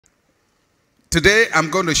Today, I'm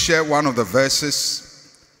going to share one of the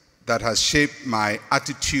verses that has shaped my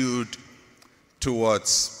attitude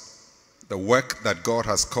towards the work that God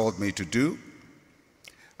has called me to do.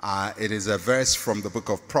 It is a verse from the book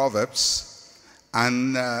of Proverbs.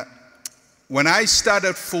 And when I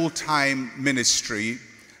started full-time ministry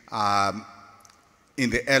in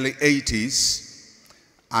the early 80s,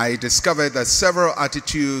 I discovered that several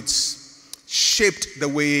attitudes shaped the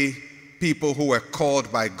way people who were called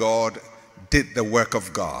by God did the work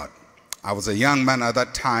of God. I was a young man at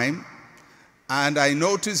that time, and I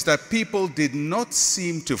noticed that people did not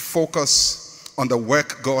seem to focus on the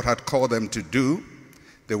work God had called them to do.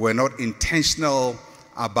 They were not intentional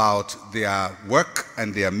about their work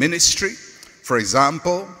and their ministry. For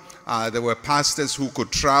example, there were pastors who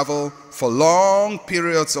could travel for long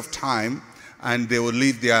periods of time, and they would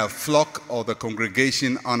leave their flock or the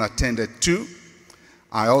congregation unattended to.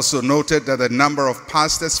 I also noted that a number of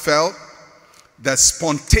pastors felt that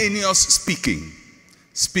spontaneous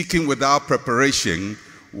speaking without preparation,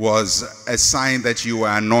 was a sign that you were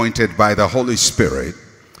anointed by the Holy Spirit.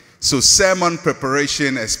 So sermon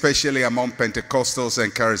preparation, especially among Pentecostals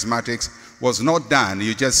and Charismatics, was not done.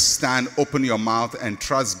 You just stand, open your mouth, and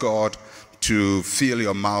trust God to fill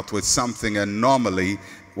your mouth with something, and normally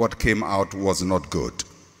what came out was not good.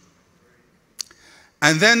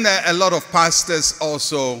 And then a lot of pastors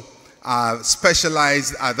also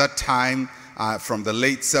specialized at that time, from the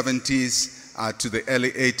late 70s to the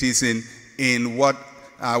early 80s, in what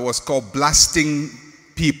was called blasting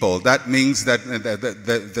people. That means that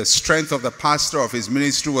the strength of the pastor of his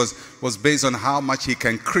ministry was based on how much he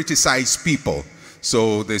can criticize people.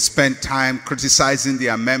 So they spent time criticizing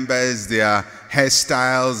their members, their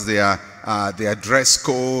hairstyles, their dress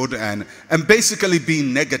code, and basically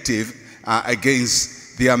being negative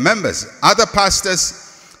against their members. Other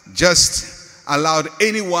pastors just allowed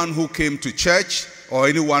anyone who came to church or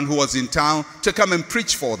anyone who was in town to come and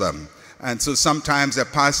preach for them. And so sometimes a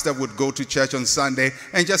pastor would go to church on Sunday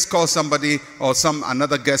and just call somebody, or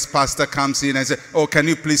another guest pastor comes in and say, "Oh, can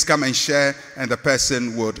you please come and share?" And the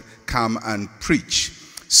person would come and preach.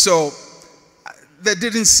 So there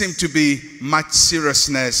didn't seem to be much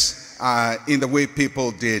seriousness in the way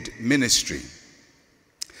people did ministry.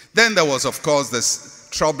 Then there was, of course, this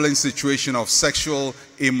troubling situation of sexual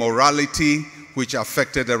immorality, which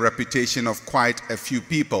affected the reputation of quite a few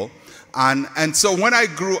people. And so when I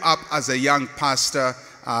grew up as a young pastor,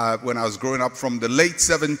 when I was growing up from the late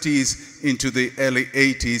 70s into the early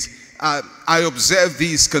 80s, I observed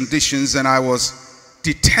these conditions, and I was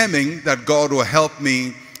determined that God will help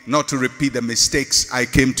me not to repeat the mistakes I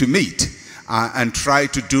came to meet, and try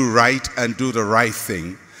to do right and do the right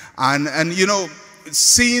thing. And you know,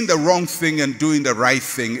 seeing the wrong thing and doing the right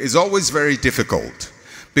thing is always very difficult,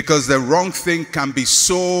 because the wrong thing can be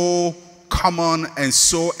so common and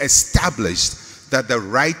so established that the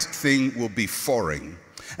right thing will be foreign.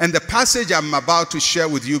 And the passage I'm about to share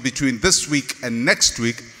with you between this week and next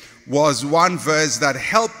week was one verse that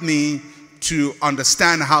helped me to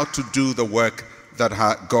understand how to do the work that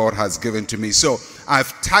God has given to me. So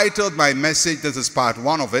I've titled my message, this is part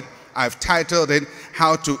one of it, I've titled it,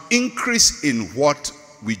 How to Increase in What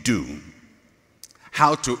We Do.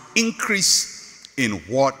 How to increase in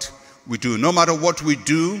what we do. No matter what we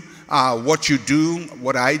do, what you do,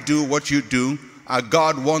 what I do, what you do,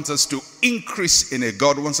 God wants us to increase in it.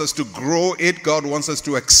 God wants us to grow it. God wants us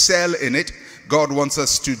to excel in it. God wants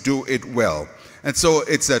us to do it well. And so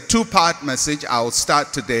it's a two-part message. I'll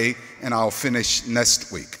start today and I'll finish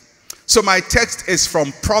next week. So my text is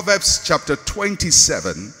from Proverbs chapter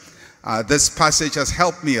 27. This passage has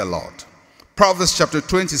helped me a lot. Proverbs chapter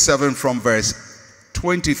 27 from verse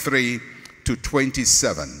 23 to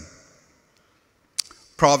 27.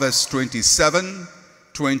 Proverbs 27,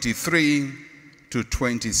 23 to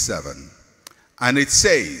 27. And it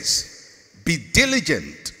says, "Be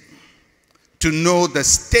diligent to know the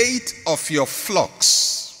state of your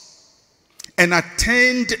flocks, and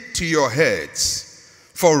attend to your herds,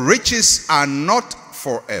 for riches are not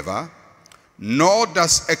forever, nor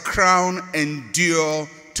does a crown endure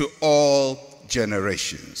to all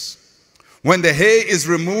generations. When the hay is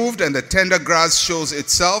removed and the tender grass shows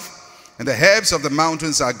itself, and the herbs of the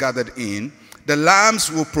mountains are gathered in, the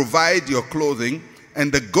lambs will provide your clothing,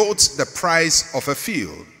 and the goats the price of a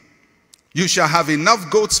field. You shall have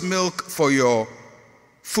enough goat's milk for your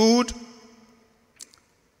food,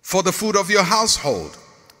 for the food of your household,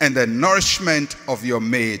 and the nourishment of your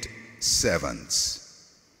maid servants."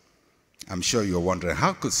 I'm sure you're wondering,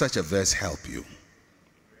 how could such a verse help you?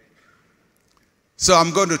 So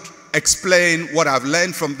I'm going to explain what I've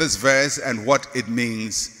learned from this verse and what it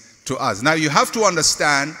means to us. Now you have to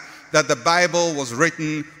understand that the Bible was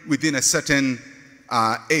written within a certain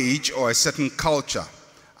age or a certain culture.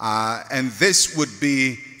 And this would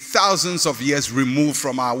be thousands of years removed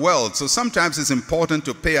from our world. So sometimes it's important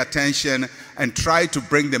to pay attention and try to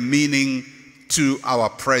bring the meaning to our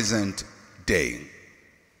present day.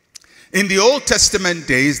 In the Old Testament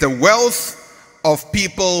days, the wealth of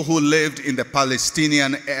people who lived in the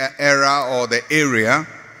Palestinian era or the area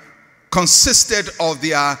consisted of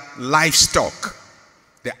their livestock,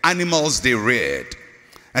 the animals they reared.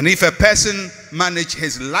 And if a person managed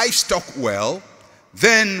his livestock well,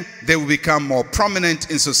 then they will become more prominent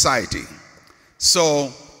in society. So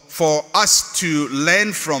for us to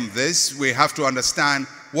learn from this, we have to understand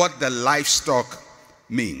what the livestock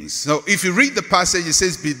means. So if you read the passage, it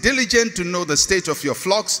says, "Be diligent to know the state of your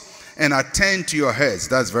flocks and attend to your herds."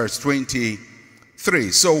 That's verse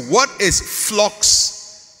 23. So what is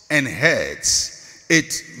flocks and herds?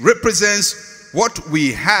 It represents what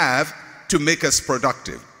we have to make us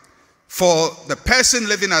productive. For the person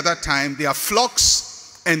living at that time, their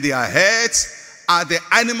flocks and their herds are the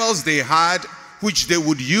animals they had, which they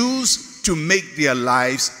would use to make their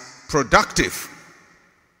lives productive.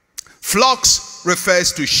 Flocks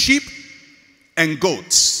refers to sheep and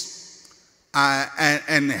goats.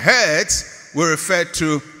 And herds will refer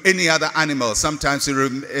to any other animal. Sometimes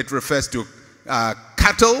it refers to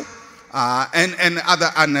cattle and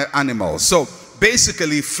other animals. So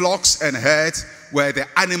basically, flocks and herds were the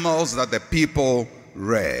animals that the people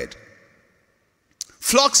reared.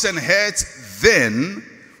 Flocks and herds then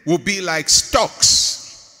will be like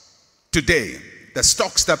stocks today. The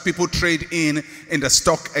stocks that people trade in the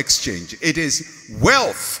stock exchange. It is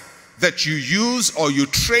wealth that you use or you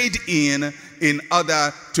trade in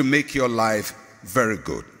order to make your life very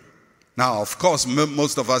good. Now, of course,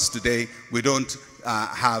 most of us today, we don't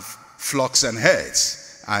have flocks and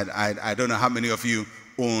herds. I don't know how many of you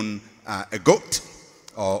own a goat,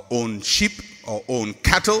 or own sheep, or own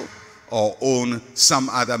cattle, or own some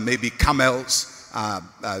other, maybe camels.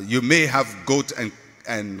 You may have goat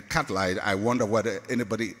and cattle. I wonder whether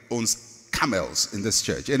anybody owns camels in this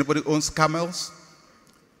church. Anybody owns camels?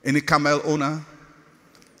 Any camel owner?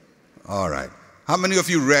 All right. How many of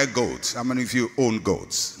you rear goats? How many of you own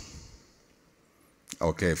goats?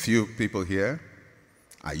 Okay, a few people here.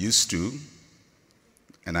 I used to.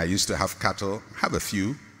 And I used to have cattle. I have a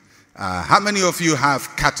few. How many of you have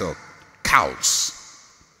cattle? Cows?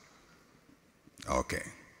 Okay.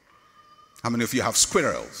 How many of you have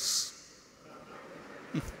squirrels?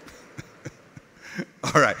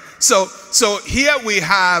 All right. So here we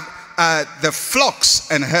have the flocks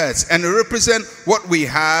and herds, and it represent what we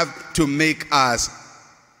have to make us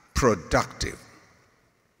productive.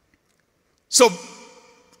 So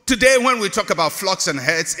today when we talk about flocks and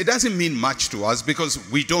herds, it doesn't mean much to us because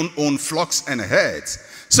we don't own flocks and herds.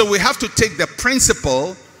 So we have to take the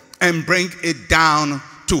principle and bring it down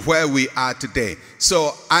to where we are today.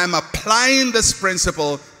 So I'm applying this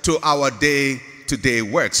principle to our day-to-day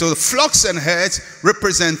work. So the flocks and herds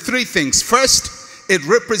represent three things. First, it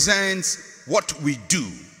represents what we do.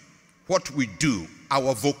 What we do,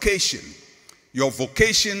 our vocation. Your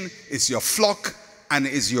vocation is your flock and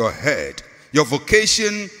is your herd. Your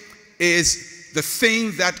vocation is the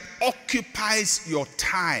thing that occupies your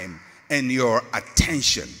time and your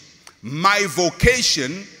attention. My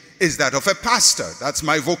vocation is that of a pastor. That's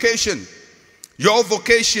my vocation. Your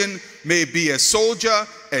vocation may be a soldier,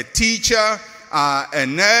 a teacher, a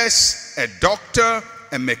nurse, a doctor,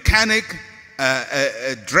 a mechanic,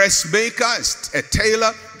 a dressmaker, a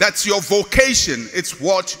tailor. That's your vocation. It's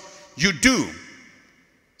what you do.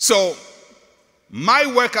 So my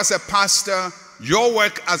work as a pastor, your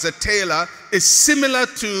work as a tailor is similar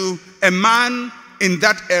to a man in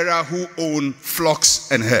that era who owned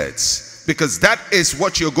flocks and herds, because that is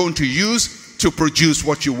what you're going to use to produce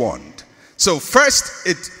what you want. So first,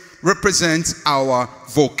 it represents our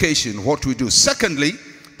vocation, what we do. Secondly,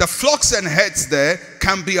 the flocks and herds there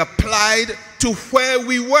can be applied to where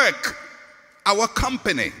we work, our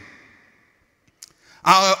company.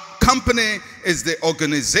 Our company is the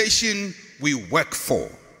organization we work for.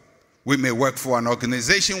 We may work for an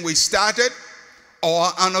organization we started or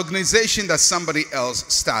an organization that somebody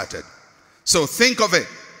else started. So think of it.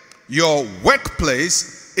 Your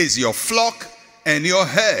workplace is your flock and your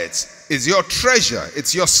herds is your treasure.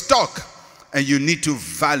 It's your stock and you need to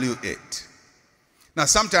value it. Now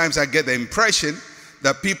sometimes I get the impression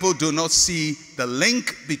that people do not see the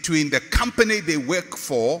link between the company they work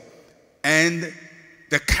for and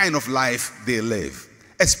the kind of life they live,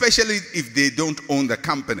 especially if they don't own the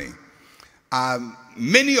company.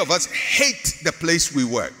 Many of us hate the place we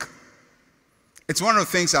work. It's one of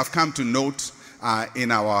the things I've come to note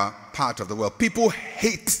in our part of the world. People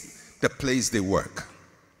hate the place they work.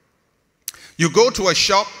 You go to a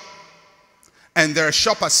shop and there are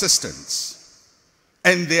shop assistants,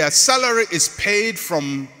 and their salary is paid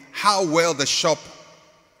from how well the shop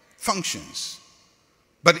functions.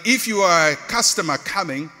 But if you are a customer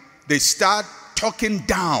coming, they start talking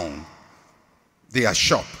down their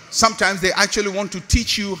shop. Sometimes they actually want to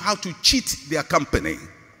teach you how to cheat their company.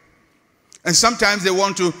 And sometimes they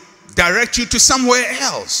want to direct you to somewhere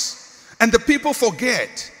else. And the people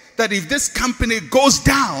forget that if this company goes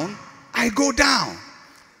down, I go down.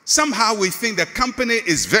 Somehow we think the company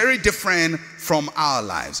is very different from our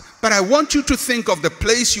lives. But I want you to think of the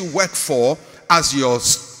place you work for as your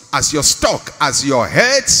stock, as your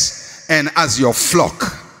heads, and as your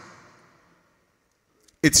flock.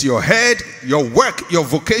 It's your head, your work, your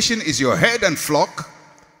vocation is your head and flock.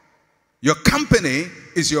 Your company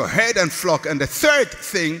is your head and flock. And the third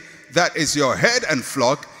thing that is your head and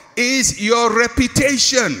flock is your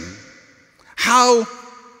reputation. How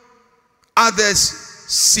others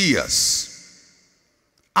see us.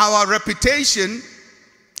 Our reputation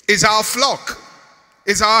is our flock,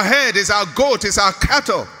 is our head, is our goat, is our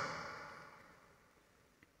cattle.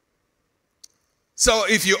 So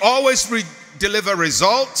if you always deliver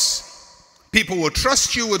results, people will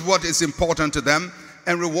trust you with what is important to them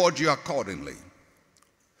and reward you accordingly.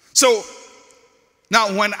 So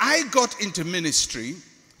now when I got into ministry,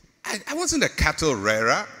 I wasn't a cattle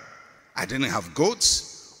rearer. I didn't have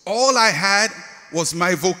goats. All I had was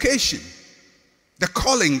my vocation, the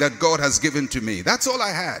calling that God has given to me. That's all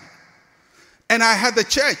I had. And I had the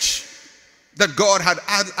church that God had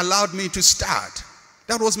allowed me to start.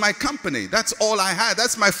 That was my company. That's all I had.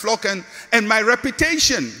 That's my flock and my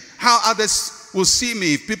reputation. How others will see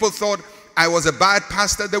me. If people thought I was a bad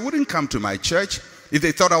pastor, they wouldn't come to my church. If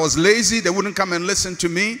they thought I was lazy, they wouldn't come and listen to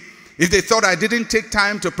me. If they thought I didn't take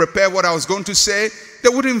time to prepare what I was going to say, they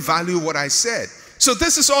wouldn't value what I said. So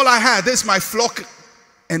this is all I had. This is my flock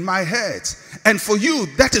and my heads. And for you,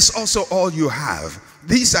 that is also all you have.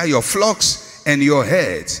 These are your flocks and your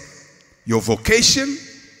heads. Your vocation,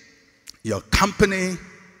 your company,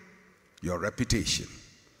 your reputation.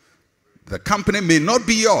 The company may not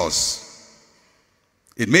be yours.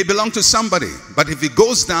 It may belong to somebody, but if it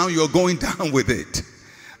goes down, you're going down with it.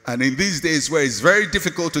 And in these days where it's very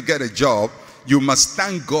difficult to get a job, you must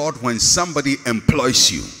thank God when somebody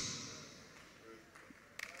employs you.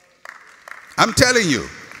 I'm telling you,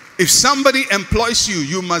 if somebody employs you,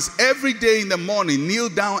 you must every day in the morning kneel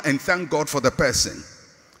down and thank God for the person.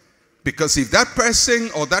 Because if that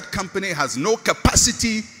person or that company has no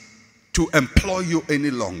capacity to employ you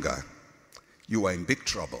any longer, you are in big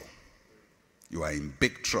trouble. You are in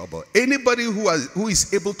big trouble. Anybody who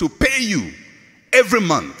is able to pay you every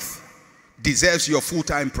month deserves your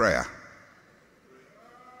full-time prayer.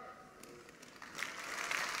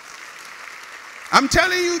 I'm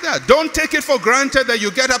telling you that. Don't take it for granted that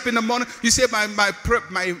you get up in the morning, you say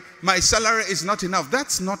my salary is not enough.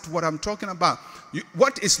 That's not what I'm talking about.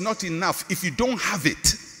 What is not enough if you don't have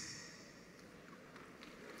it?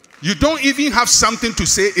 You don't even have something to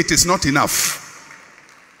say it is not enough.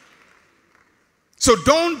 So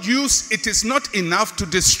don't use it is not enough to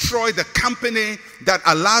destroy the company that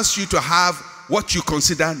allows you to have what you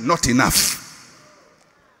consider not enough.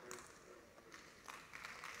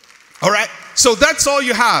 All right? So that's all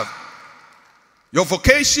you have. Your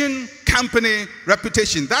vocation, company,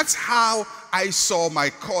 reputation. That's how I saw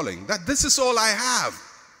my calling. That this is all I have.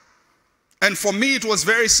 And for me it was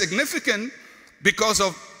very significant because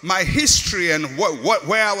of my history and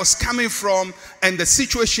where I was coming from and the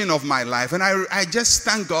situation of my life. And I just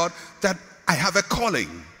thank God that I have a calling.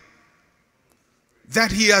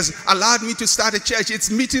 That He has allowed me to start a church. It's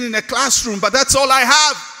meeting in a classroom, but that's all I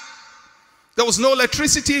have. There was no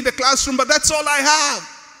electricity in the classroom, but that's all I have.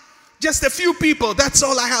 Just a few people, that's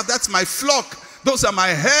all I have. That's my flock. Those are my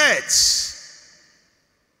heads.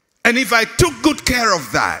 And if I took good care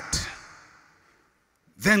of that,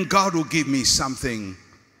 then God will give me something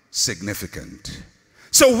significant.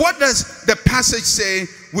 So what does the passage say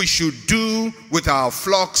we should do with our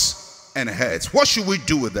flocks and herds? What should we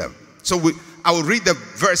do with them? So I will read the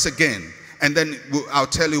verse again, and then I'll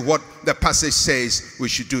tell you what the passage says we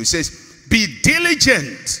should do. It says, be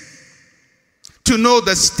diligent to know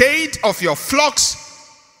the state of your flocks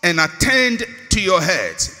and attend to your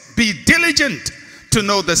herds. Be diligent to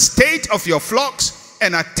know the state of your flocks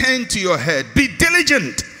and attend to your herd. Be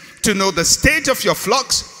diligent to know the state of your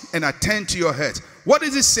flocks and attend to your herds. What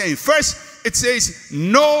is it saying? First, it says,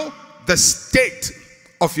 know the state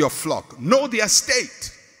of your flock. Know their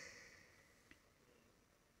state.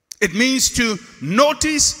 It means to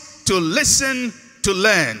notice, to listen, to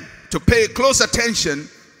learn, to pay close attention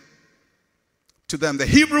to them. The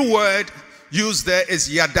Hebrew word used there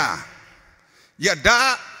is yada.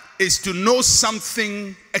 Yada is to know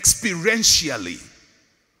something experientially.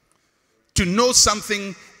 To know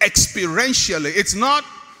something experientially. It's not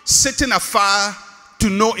sitting afar to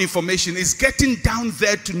know information. It's getting down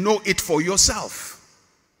there to know it for yourself.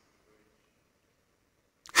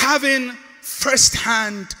 Having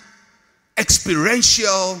first-hand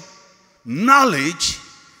experiential knowledge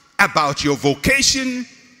about your vocation,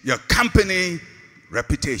 your company,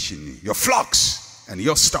 reputation, your flocks, and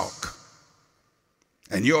your stock,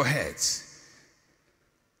 and your heads.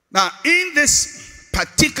 Now, in this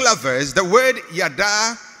particular verse, the word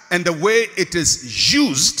yada and the way it is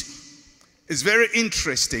used is very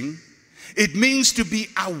interesting. It means to be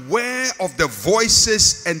aware of the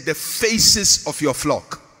voices and the faces of your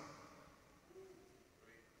flock.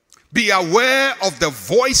 Be aware of the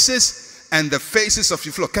voices and the faces of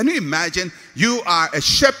your flock. Can you imagine? You are a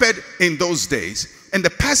shepherd in those days. And the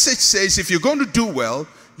passage says if you're going to do well,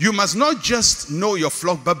 you must not just know your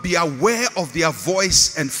flock, but be aware of their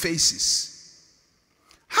voice and faces.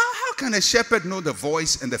 How can a shepherd know the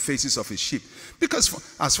voice and the faces of his sheep? Because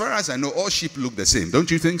as far as I know, all sheep look the same. Don't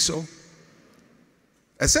you think so?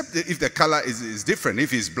 Except if the color is different.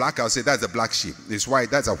 If it's black, I'll say that's a black sheep. It's white,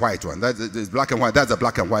 that's a white one. That's black and white, that's a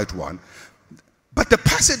black and white one. But the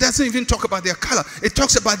passage doesn't even talk about their color. It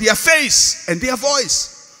talks about their face and their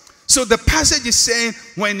voice. So the passage is saying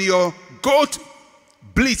when your goat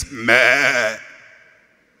bleats, meh.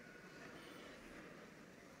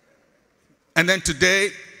 And then today,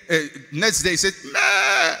 next day it says,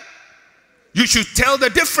 meh. You should tell the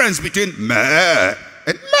difference between meh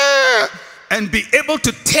and meh. And be able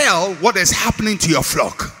to tell what is happening to your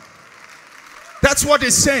flock. That's what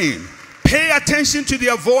it's saying. Pay attention to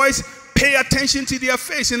their voice. Pay attention to their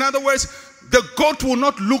face. In other words, the goat will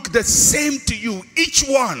not look the same to you. Each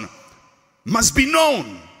one must be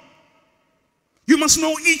known. You must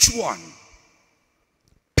know each one.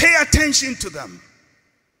 Pay attention to them.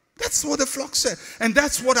 That's what the flock said. And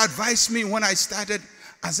that's what advised me when I started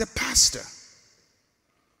as a pastor.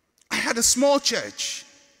 I had a small church.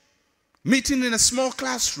 Meeting in a small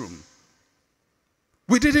classroom.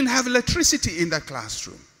 We didn't have electricity in that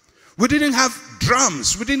classroom. We didn't have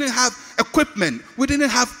drums. We didn't have equipment. We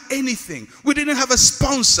didn't have anything. We didn't have a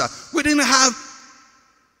sponsor. We didn't have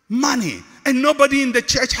money. And nobody in the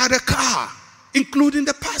church had a car, including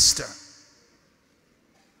the pastor.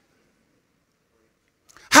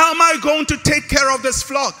 How am I going to take care of this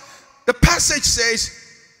flock? The passage says,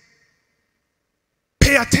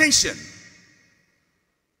 pay attention.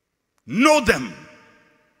 Know them.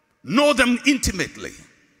 Know them intimately.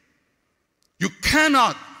 You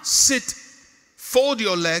cannot sit, fold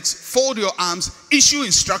your legs, fold your arms, issue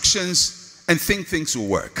instructions, and think things will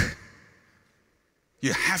work.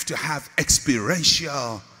 You have to have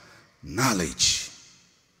experiential knowledge.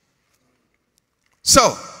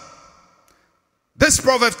 So, this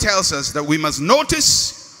proverb tells us that we must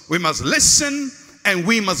notice, we must listen, and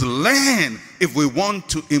we must learn if we want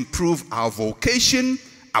to improve our vocation,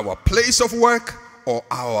 our place of work, or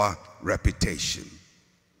our reputation.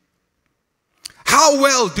 How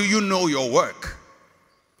well do you know your work?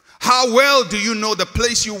 How well do you know the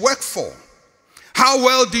place you work for? How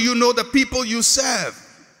well do you know the people you serve?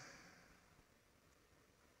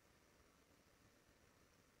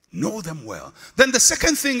 Know them well. Then the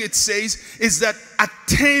second thing it says is that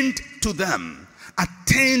attend to them.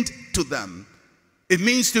 Attend to them. It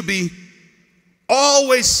means to be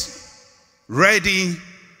always ready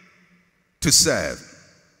to serve.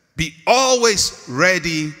 Be always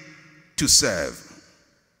ready to serve.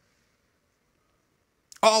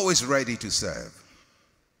 Always ready to serve.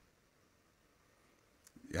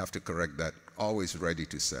 You have to correct that. Always ready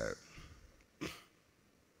to serve.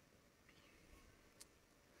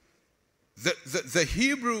 The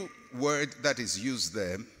Hebrew word that is used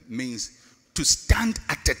there means to stand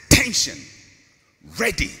at attention,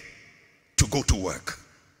 ready to go to work.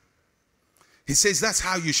 He says that's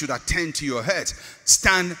how you should attend to your head.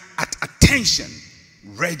 Stand at attention,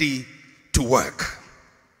 ready to work.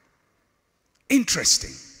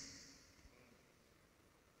 Interesting.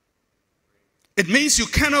 It means you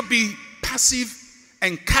cannot be passive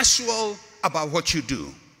and casual about what you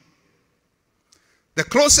do. The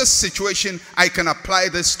closest situation I can apply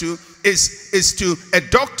this to is to a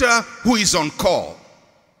doctor who is on call.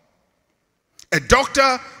 A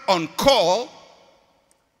doctor on call.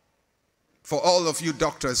 For all of you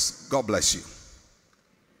doctors, God bless you.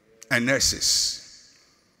 And nurses.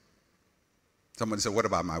 Somebody said, what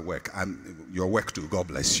about my work? Your work too, God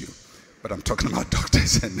bless you. But I'm talking about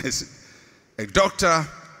doctors and nurses. A doctor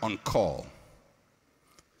on call.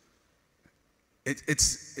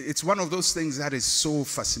 It's one of those things that is so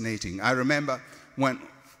fascinating. I remember when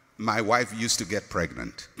my wife used to get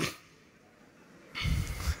pregnant.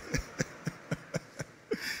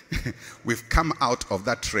 We've come out of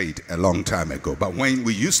that trade a long time ago, but when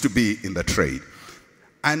we used to be in the trade,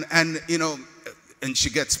 and you know, and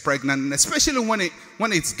she gets pregnant, and especially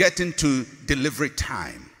when it's getting to delivery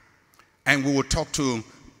time, and we will talk to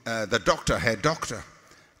the doctor, her doctor,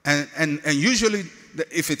 and usually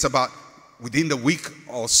if it's about within the week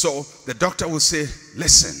or so, the doctor will say,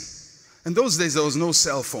 listen. In those days there was no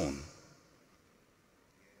cell phone,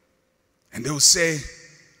 and they will say,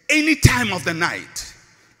 any time of the night,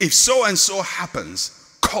 if so and so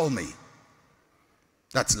happens, call me.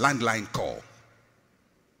 That's landline call.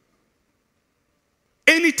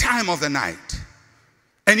 Any time of the night.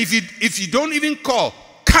 And if you don't even call,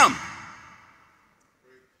 come.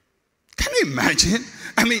 Can you imagine?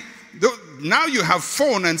 I mean, now you have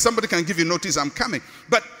phone and somebody can give you notice, I'm coming.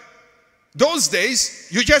 But those days,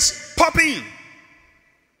 you just pop in.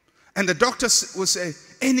 And the doctor will say,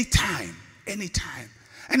 anytime, anytime.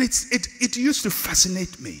 And it used to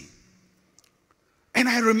fascinate me. And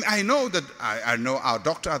I know that I know our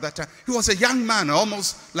doctor at that time. He was a young man,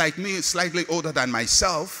 almost like me, slightly older than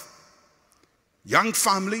myself. Young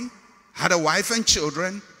family, had a wife and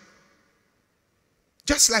children.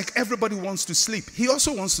 Just like everybody wants to sleep, he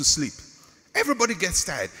also wants to sleep. Everybody gets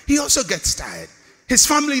tired. He also gets tired. His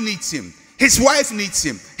family needs him. His wife needs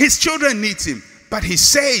him. His children need him. But he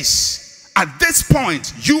says, at this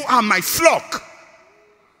point, you are my flock.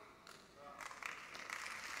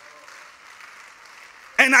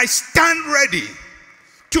 And I stand ready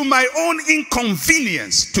to my own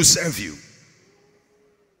inconvenience to serve you.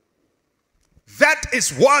 That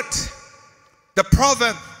is what the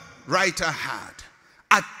proverb writer had.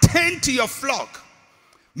 Attend to your flock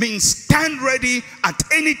means stand ready at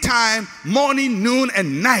any time, morning, noon,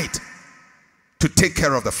 and night to take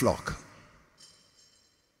care of the flock.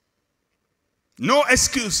 No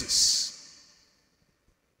excuses.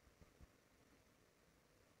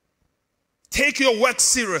 Take your work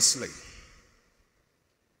seriously.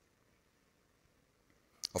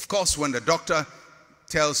 Of course, when the doctor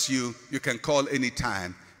tells you you can call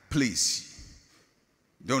anytime, please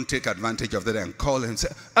don't take advantage of that and call him and say,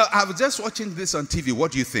 I was just watching this on TV.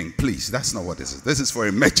 What do you think? Please, that's not what this is. This is for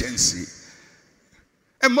emergency.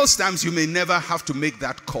 And most times you may never have to make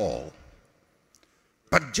that call.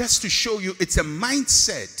 But just to show you, it's a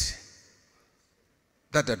mindset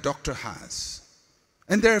that the doctor has.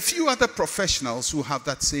 And there are a few other professionals who have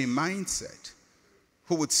that same mindset,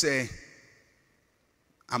 who would say,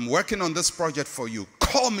 I'm working on this project for you.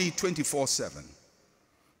 Call me 24/7.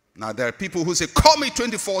 Now, there are people who say, call me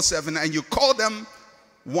 24/7, and you call them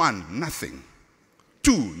 1, nothing.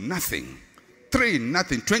 2, nothing. 3,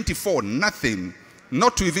 nothing. 24, nothing.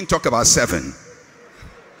 Not to even talk about 7.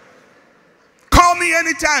 Call me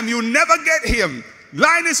anytime. You never get him.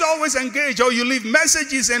 Line is always engaged, or you leave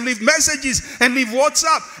messages and leave messages and leave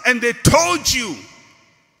WhatsApp, and they told you,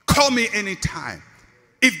 call me anytime.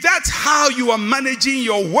 If that's how you are managing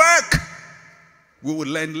your work, we will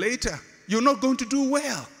learn later, you're not going to do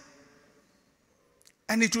well.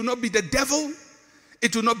 And it will not be the devil,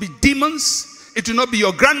 it will not be demons, it will not be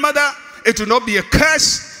your grandmother, it will not be a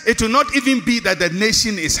curse, it will not even be that the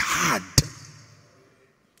nation is hard.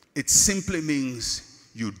 It simply means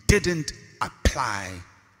you didn't apply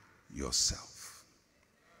yourself.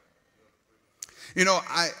 You know,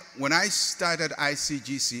 when I started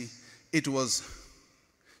ICGC, it was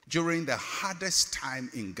during the hardest time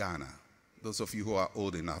in Ghana. Those of you who are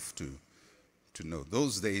old enough to know,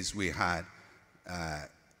 those days we had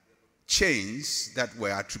chains that were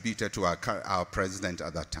attributed to our president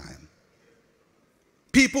at that time.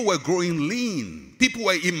 People were growing lean. People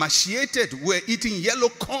were emaciated. We were eating yellow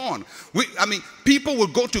corn. People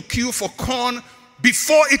would go to queue for corn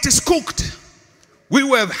before it is cooked. We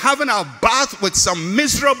were having our bath with some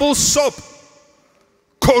miserable soap.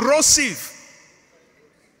 Corrosive.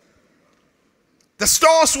 The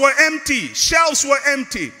stores were empty. Shelves were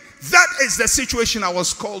empty. That is the situation I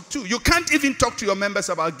was called to. You can't even talk to your members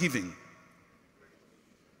about giving,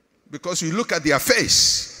 because you look at their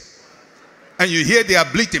face and you hear they are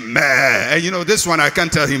bleating, meh, and you know, this one I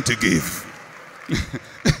can't tell him to give.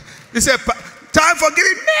 They said, time for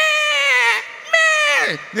giving, meh,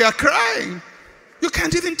 meh. They are crying. You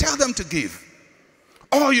can't even tell them to give.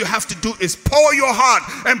 All you have to do is pour your heart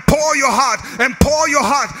and pour your heart and pour your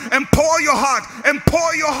heart and pour your heart and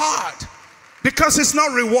pour your heart, because it's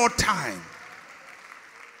not reward time.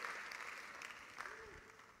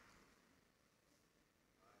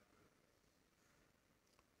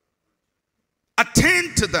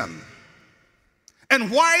 attend to them. And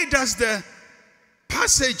why does the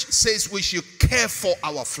passage says we should care for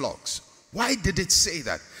our flocks? Why did it say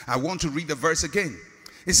that? I want to read the verse again.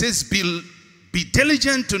 It says, be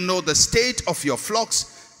diligent to know the state of your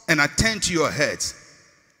flocks and attend to your herds.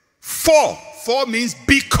 For means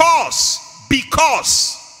because.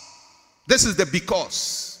 This is the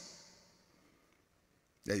because.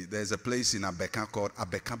 There's a place in Abeka called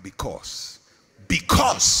Abeka because.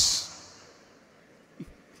 Because.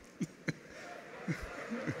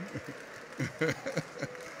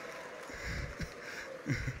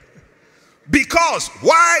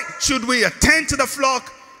 Why should we attend to the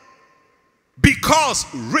flock? Because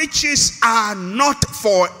riches are not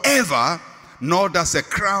forever, nor does a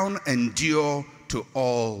crown endure to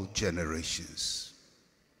all generations.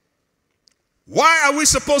 Why are we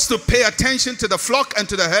supposed to pay attention to the flock and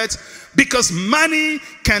to the herds? Because money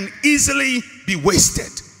can easily be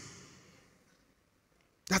wasted.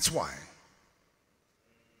 That's why.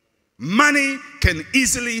 Money can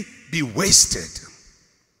easily be wasted.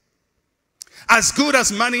 As good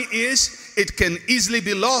as money is, it can easily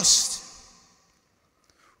be lost.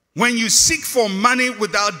 When you seek for money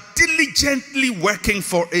without diligently working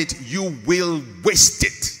for it, you will waste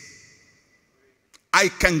it. I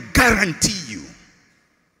can guarantee you.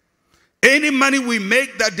 Any money we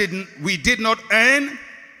make that we did not earn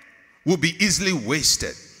will be easily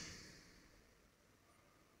wasted.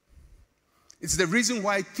 It's the reason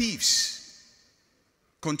why thieves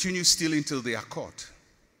continue stealing till they are caught.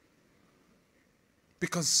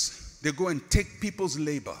 Because they go and take people's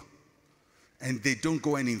labor and they don't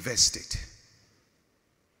go and invest it.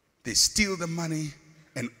 They steal the money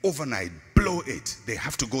and overnight blow it. They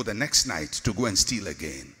have to go the next night to go and steal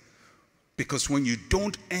again. Because when you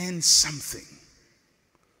don't earn something,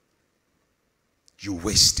 you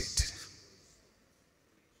waste it.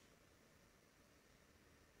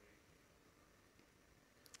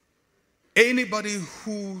 Anybody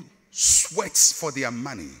who sweats for their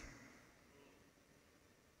money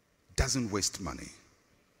doesn't waste money.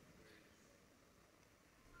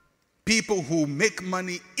 People who make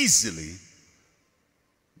money easily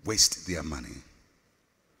waste their money.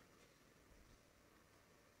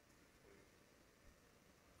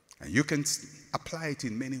 And you can apply it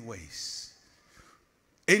in many ways.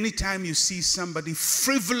 Anytime you see somebody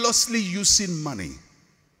frivolously using money,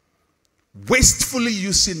 wastefully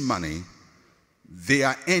using money, they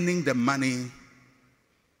are earning the money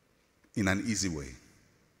in an easy way.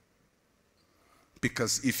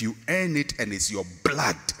 Because if you earn it and it's your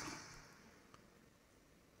blood,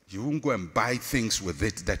 you won't go and buy things with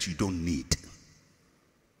it that you don't need.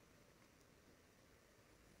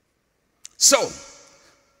 So,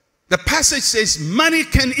 the passage says money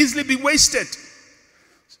can easily be wasted.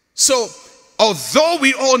 So, although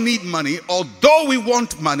we all need money, although we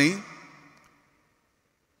want money,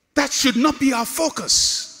 that should not be our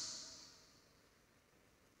focus.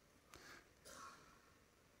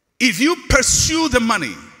 If you pursue the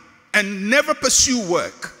money and never pursue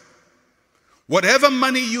work, whatever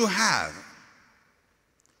money you have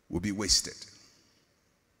will be wasted.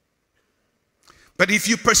 But if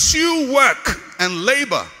you pursue work and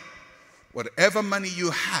labor, whatever money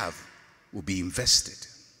you have will be invested.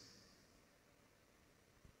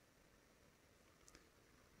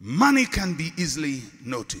 Money can be easily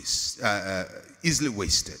easily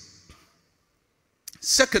wasted.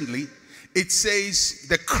 Secondly, it says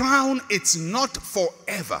the crown, it's not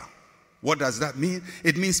forever. What does that mean?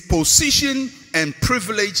 It means position and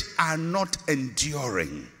privilege are not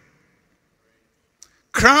enduring.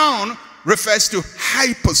 Crown refers to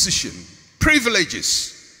high position,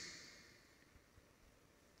 privileges.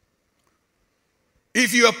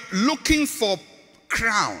 If you are looking for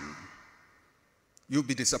crown, you'll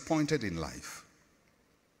be disappointed in life.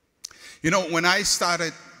 You know, when I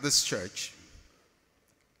started this church,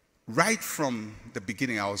 right from the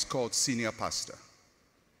beginning, I was called senior pastor.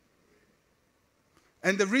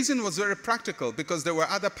 And the reason was very practical because there were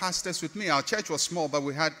other pastors with me. Our church was small, but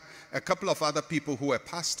we had a couple of other people who were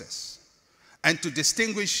pastors. And to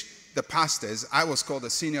distinguish the pastors, I was called the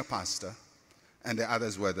senior pastor, and the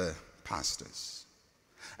others were the pastors.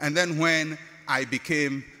 And then when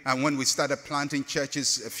when we started planting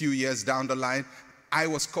churches a few years down the line, I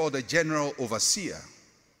was called a general overseer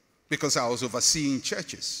because I was overseeing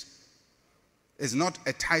churches. It's not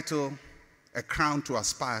a title, a crown to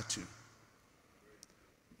aspire to.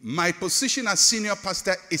 My position as senior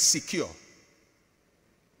pastor is secure.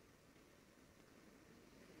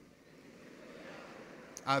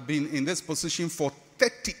 I've been in this position for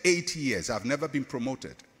 38 years. I've never been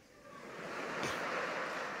promoted.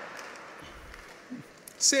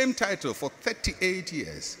 Same title for 38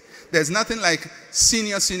 years. There's nothing like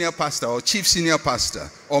senior pastor or chief senior pastor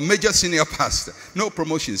or major senior pastor. No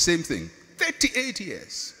promotion, same thing. 38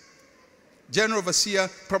 years. General overseer,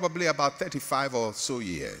 probably about 35 or so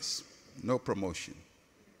years. No promotion.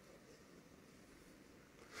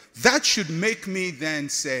 That should make me then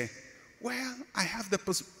say, well, I have the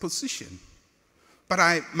position. But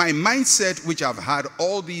my mindset, which I've had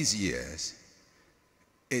all these years,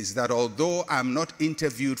 is that although I'm not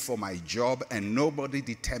interviewed for my job and nobody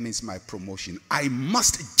determines my promotion, I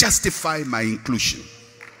must justify my inclusion.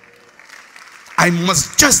 I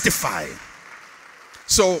must justify.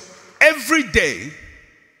 So every day,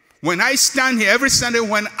 when I stand here, every Sunday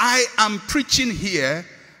when I am preaching here,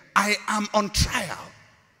 I am on trial.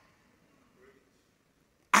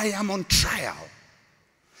 I am on trial.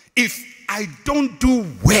 If I don't do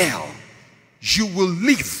well, you will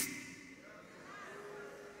leave.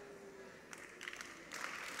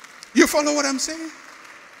 You follow what I'm saying?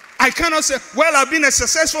 I cannot say, well, I've been a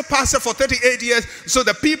successful pastor for 38 years, so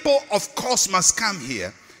the people, of course, must come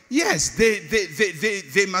here. Yes,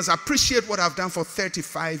 they must appreciate what I've done for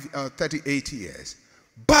 38 years.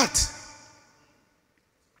 But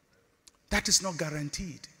that is not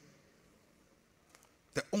guaranteed.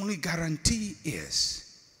 The only guarantee is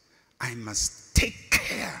I must take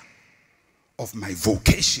care of my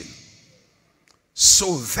vocation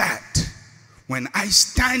so that when I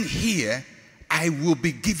stand here, I will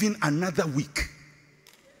be given another week.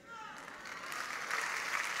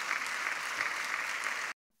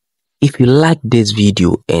 If you like this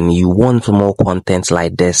video and you want more content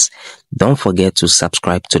like this, don't forget to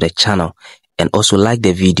subscribe to the channel and also like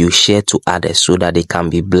the video, share to others so that they can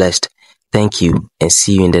be blessed. Thank you and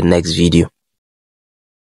see you in the next video.